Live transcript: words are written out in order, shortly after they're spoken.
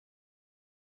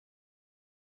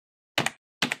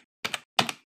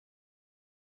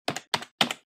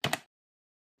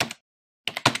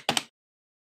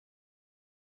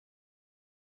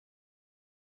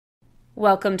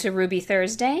Welcome to Ruby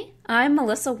Thursday. I'm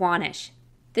Melissa Wanish.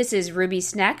 This is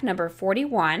RubySnack number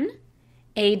 41,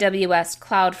 AWS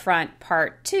CloudFront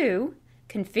Part 2,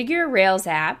 Configure Rails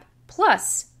App,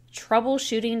 plus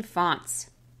Troubleshooting Fonts.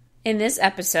 In this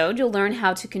episode, you'll learn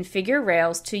how to configure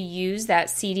Rails to use that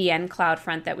CDN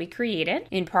CloudFront that we created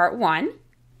in Part 1,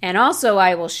 and also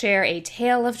I will share a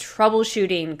Tale of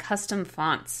Troubleshooting custom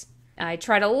fonts. I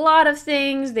tried a lot of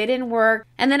things, they didn't work,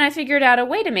 and then I figured out a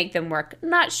way to make them work.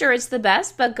 Not sure it's the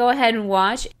best, but go ahead and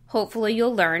watch. Hopefully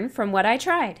you'll learn from what I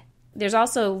tried. There's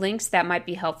also links that might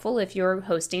be helpful if you're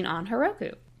hosting on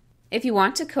Heroku. If you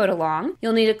want to code along,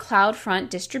 you'll need a CloudFront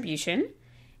distribution,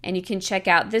 and you can check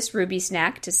out this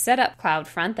RubySnack to set up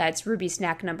CloudFront. That's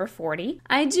RubySnack number 40.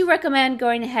 I do recommend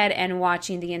going ahead and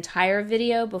watching the entire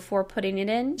video before putting it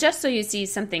in, just so you see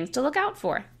some things to look out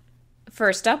for.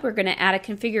 First up, we're going to add a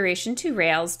configuration to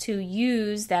Rails to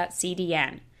use that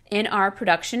CDN. In our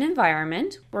production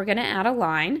environment, we're going to add a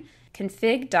line,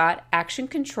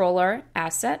 config.actionController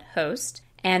asset host,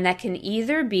 and that can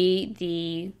either be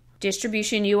the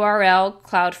distribution URL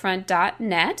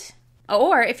cloudfront.net,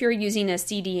 or if you're using a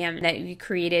CDN that you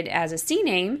created as a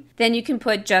CNAME, then you can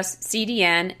put just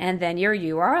CDN and then your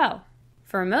URL.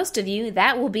 For most of you,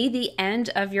 that will be the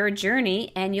end of your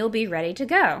journey and you'll be ready to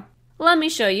go. Let me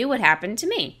show you what happened to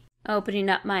me. Opening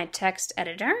up my text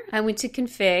editor, I went to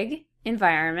Config,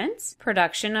 Environments,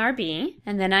 Production RB,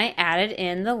 and then I added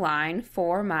in the line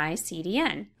for my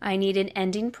CDN. I needed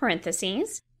ending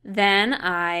parentheses. Then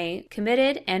I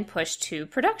committed and pushed to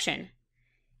production.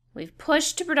 We've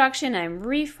pushed to production. I'm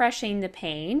refreshing the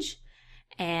page.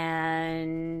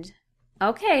 And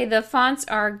okay, the fonts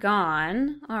are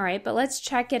gone. All right, but let's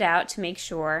check it out to make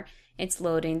sure it's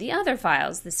loading the other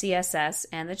files, the CSS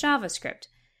and the JavaScript.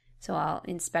 So I'll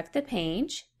inspect the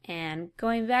page, and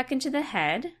going back into the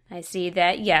head, I see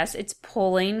that yes, it's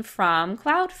pulling from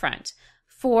CloudFront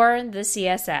for the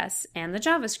CSS and the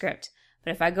JavaScript.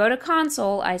 But if I go to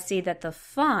console, I see that the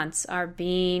fonts are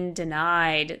being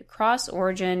denied,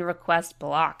 cross-origin request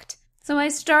blocked. So I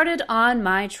started on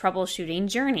my troubleshooting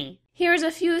journey. Here's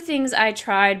a few things I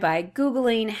tried by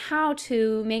Googling how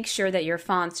to make sure that your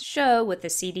fonts show with the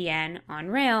CDN on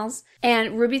Rails.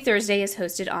 And Ruby Thursday is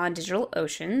hosted on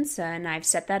DigitalOcean, and I've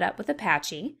set that up with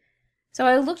Apache. So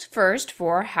I looked first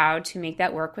for how to make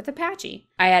that work with Apache.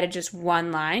 I added just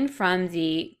one line from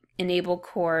the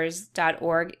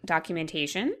enablecores.org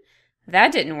documentation.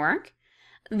 That didn't work.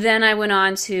 Then I went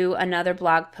on to another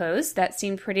blog post that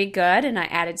seemed pretty good, and I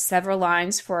added several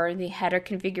lines for the header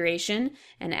configuration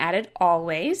and added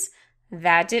always.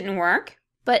 That didn't work.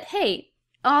 But hey,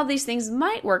 all these things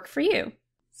might work for you.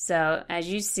 So as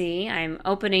you see, I'm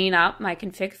opening up my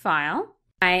config file.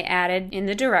 I added in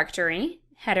the directory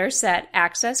header set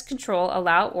access control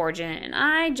allow origin, and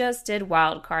I just did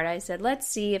wildcard. I said, let's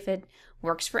see if it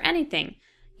works for anything.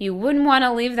 You wouldn't want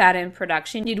to leave that in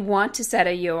production. You'd want to set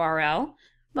a URL.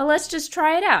 But let's just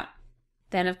try it out.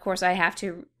 Then, of course, I have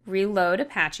to reload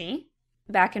Apache.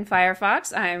 Back in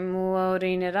Firefox, I'm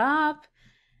loading it up,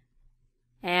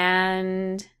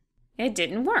 and it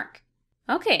didn't work.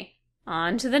 Okay,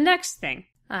 on to the next thing.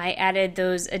 I added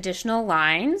those additional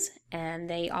lines, and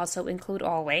they also include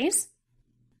always.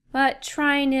 But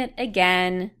trying it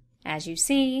again, as you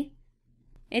see,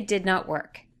 it did not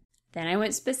work. Then I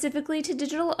went specifically to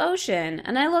DigitalOcean,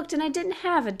 and I looked and I didn't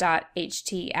have a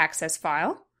 .ht access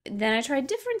file. Then I tried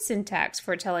different syntax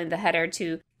for telling the header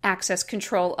to access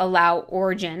control allow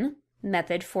origin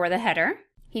method for the header.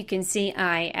 You can see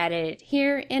I added it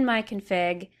here in my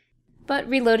config, but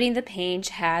reloading the page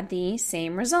had the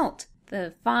same result.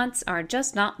 The fonts are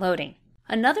just not loading.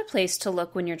 Another place to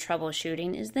look when you're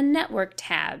troubleshooting is the Network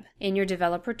tab in your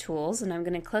developer tools, and I'm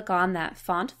going to click on that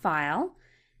font file.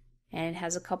 And it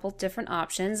has a couple different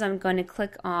options. I'm going to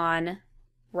click on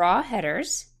raw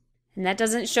headers. And that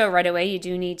doesn't show right away. You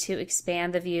do need to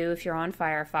expand the view if you're on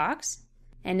Firefox.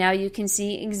 And now you can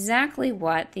see exactly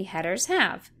what the headers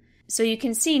have. So you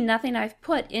can see nothing I've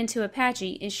put into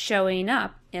Apache is showing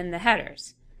up in the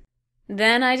headers.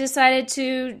 Then I decided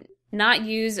to not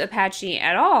use Apache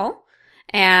at all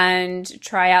and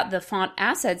try out the font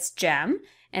assets gem.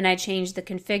 And I changed the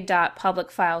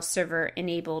config.publicFileServer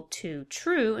enabled to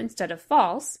true instead of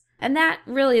false. And that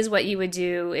really is what you would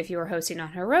do if you were hosting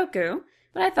on Heroku,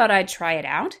 but I thought I'd try it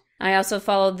out. I also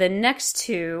followed the next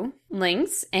two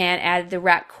links and added the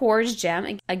rat cores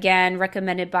gem, again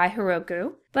recommended by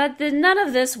Heroku, but none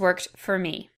of this worked for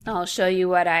me. I'll show you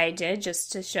what I did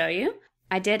just to show you.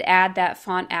 I did add that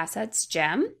font assets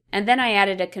gem, and then I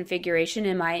added a configuration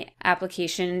in my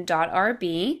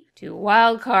application.rb to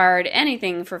wildcard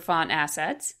anything for font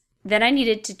assets. Then I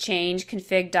needed to change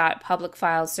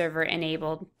config.publicFileServer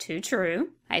enabled to true.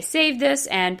 I saved this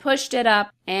and pushed it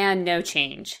up, and no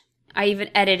change. I even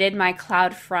edited my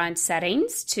CloudFront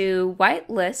settings to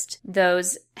whitelist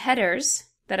those headers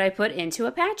that I put into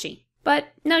Apache, but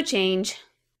no change.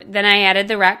 Then I added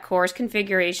the rack cores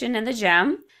configuration and the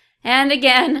gem, and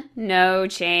again, no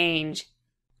change.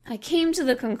 I came to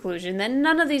the conclusion that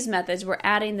none of these methods were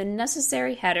adding the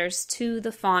necessary headers to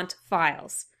the font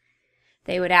files.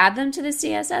 They would add them to the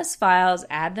CSS files,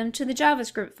 add them to the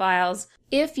JavaScript files.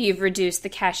 If you've reduced the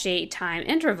cache time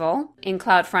interval, in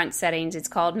CloudFront settings it's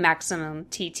called maximum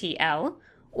TTL,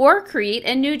 or create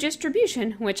a new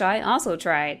distribution, which I also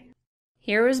tried.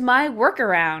 Here is my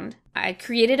workaround. I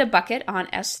created a bucket on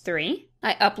S3.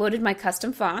 I uploaded my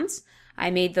custom fonts. I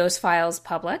made those files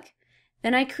public.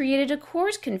 Then I created a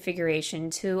cores configuration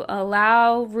to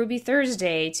allow Ruby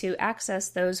Thursday to access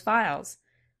those files.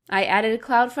 I added a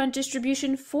CloudFront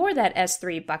distribution for that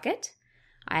S3 bucket.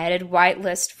 I added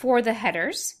whitelist for the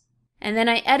headers. And then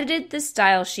I edited the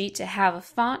style sheet to have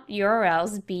font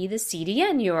URLs be the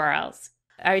CDN URLs.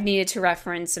 I needed to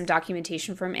reference some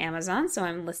documentation from Amazon, so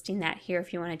I'm listing that here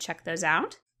if you want to check those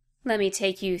out. Let me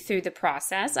take you through the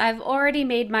process. I've already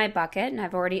made my bucket and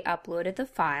I've already uploaded the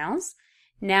files.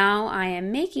 Now I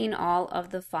am making all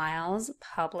of the files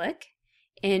public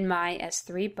in my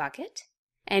S3 bucket.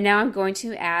 And now I'm going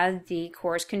to add the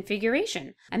cores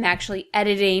configuration. I'm actually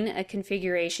editing a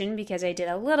configuration because I did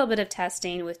a little bit of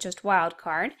testing with just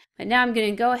wildcard. But now I'm going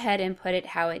to go ahead and put it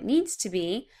how it needs to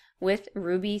be with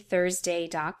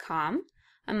RubyThursday.com.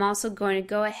 I'm also going to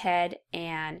go ahead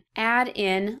and add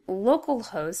in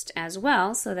localhost as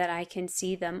well so that I can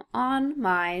see them on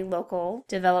my local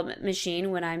development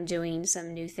machine when I'm doing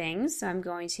some new things. So I'm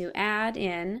going to add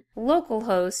in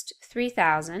localhost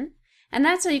 3000, and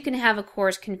that's so you can have a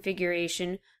cores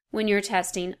configuration when you're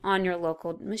testing on your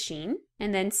local machine,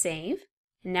 and then save.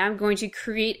 And now I'm going to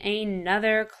create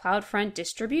another CloudFront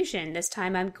distribution. This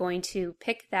time I'm going to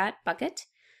pick that bucket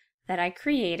that I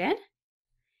created.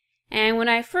 And when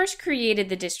I first created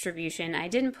the distribution, I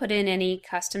didn't put in any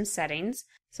custom settings,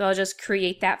 so I'll just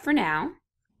create that for now.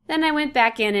 Then I went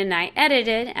back in and I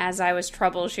edited as I was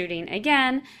troubleshooting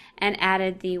again and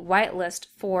added the whitelist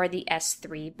for the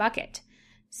S3 bucket.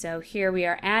 So here we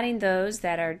are adding those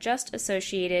that are just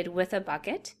associated with a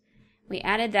bucket. We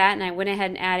added that and I went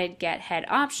ahead and added get head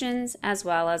options as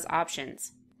well as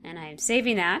options. And I'm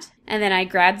saving that. And then I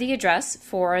grabbed the address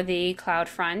for the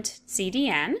CloudFront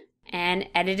CDN and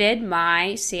edited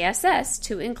my CSS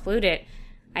to include it.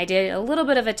 I did a little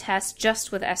bit of a test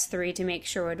just with S3 to make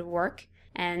sure it would work.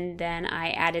 And then I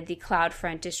added the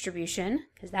CloudFront distribution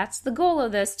because that's the goal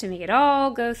of this, to make it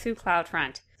all go through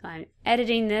CloudFront. So I'm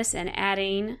editing this and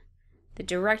adding the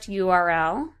direct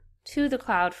URL to the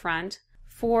CloudFront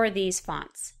for these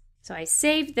fonts. So I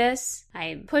saved this,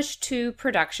 I pushed to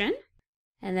production,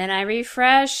 and then I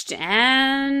refreshed,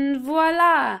 and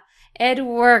voila! It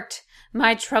worked!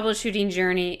 My troubleshooting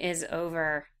journey is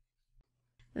over.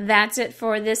 That's it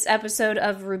for this episode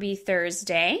of Ruby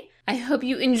Thursday. I hope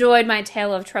you enjoyed my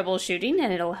tale of troubleshooting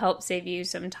and it'll help save you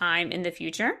some time in the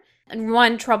future. And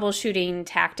one troubleshooting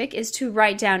tactic is to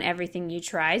write down everything you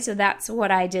try, so that's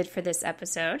what I did for this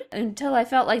episode, until I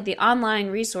felt like the online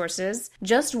resources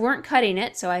just weren't cutting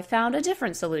it, so I found a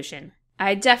different solution.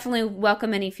 I definitely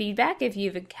welcome any feedback if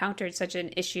you've encountered such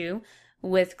an issue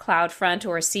with CloudFront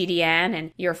or CDN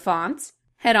and your fonts.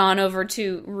 Head on over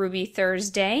to Ruby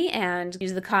Thursday and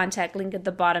use the contact link at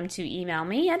the bottom to email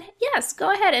me. And yes,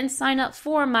 go ahead and sign up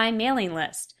for my mailing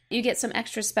list. You get some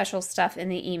extra special stuff in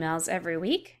the emails every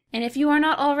week. And if you are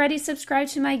not already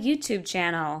subscribed to my YouTube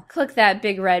channel, click that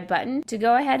big red button to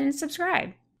go ahead and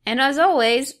subscribe. And as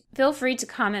always, feel free to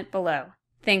comment below.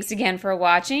 Thanks again for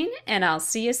watching, and I'll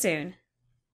see you soon.